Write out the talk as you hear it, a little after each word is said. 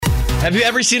Have you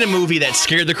ever seen a movie that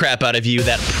scared the crap out of you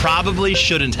that probably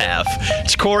shouldn't have?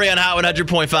 It's Corey on Hot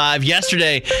 100.5.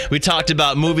 Yesterday, we talked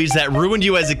about movies that ruined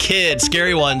you as a kid,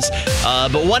 scary ones.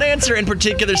 But one answer in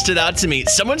particular stood out to me.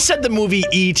 Someone said the movie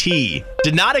E.T.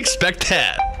 Did not expect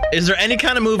that. Is there any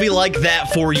kind of movie like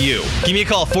that for you? Give me a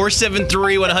call,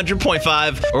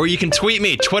 473-100.5, or you can tweet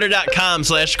me,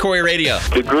 twitter.com/Corey Radio.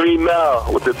 The Green Mile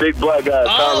with the big black guy.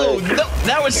 Oh,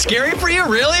 that was scary for you,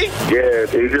 really? Yeah,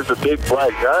 he's just a big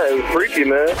black guy. It was freaky,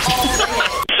 man.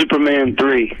 Superman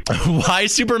 3. Why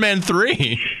Superman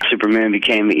 3? Superman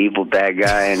became the evil bad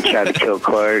guy and tried to kill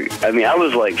Clark. I mean, I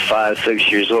was like 5,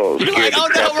 6 years old. You're like, oh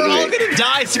no, we're all gonna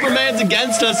die. Superman's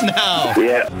against us now.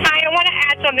 Yeah. Hi, I want to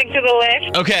add something to the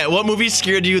list. Okay, what movie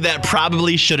scared you that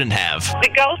probably shouldn't have? The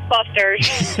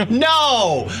Ghostbusters.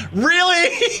 No! Really?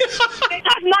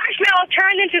 Because Marshmallow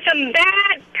turned into some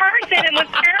bad person and was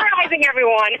terrorizing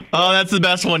everyone. Oh, that's the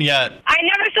best one yet. I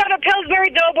never saw the Pillsbury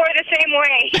Doughboy the same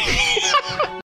way.